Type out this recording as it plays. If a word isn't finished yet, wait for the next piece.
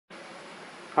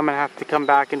I'm gonna have to come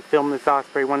back and film this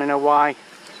osprey. Want to know why?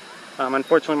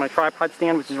 Unfortunately, my tripod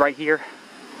stand, which is right here,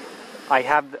 I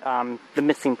have the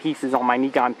missing pieces on my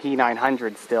Nikon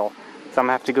P900 still. So I'm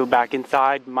gonna have to go back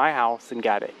inside my house and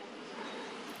get it.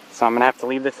 So I'm gonna have to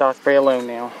leave this osprey alone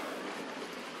now.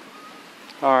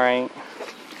 Alright,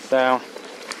 so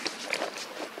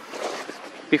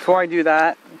before I do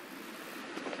that,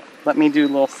 let me do a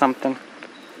little something.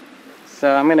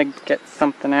 So I'm gonna get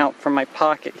something out from my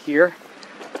pocket here.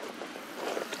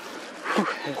 Whew,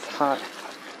 it's hot.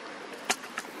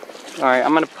 Alright,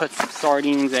 I'm gonna put some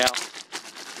sardines out.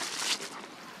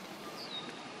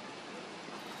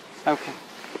 Okay.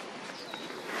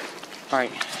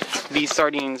 Alright, these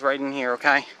sardines right in here,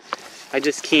 okay? I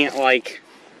just can't, like,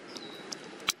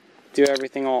 do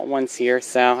everything all at once here,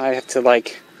 so I have to,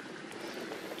 like,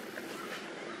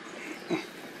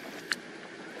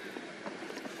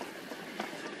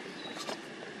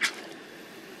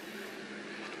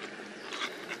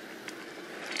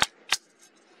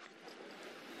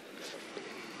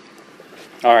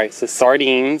 alright, so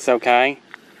sardines, okay?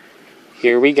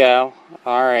 Here we go.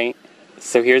 Alright,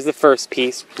 so here's the first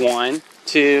piece. 1,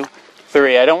 2,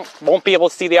 3. I won't be able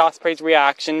to see the osprey's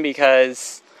reaction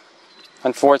because,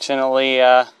 unfortunately,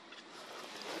 and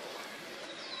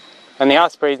the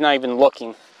osprey's not even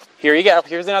looking. Here you go.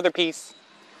 Here's another piece.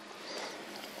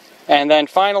 And then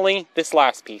finally, this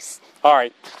last piece.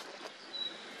 Alright.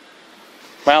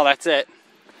 Well, that's it.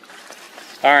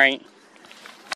 Alright.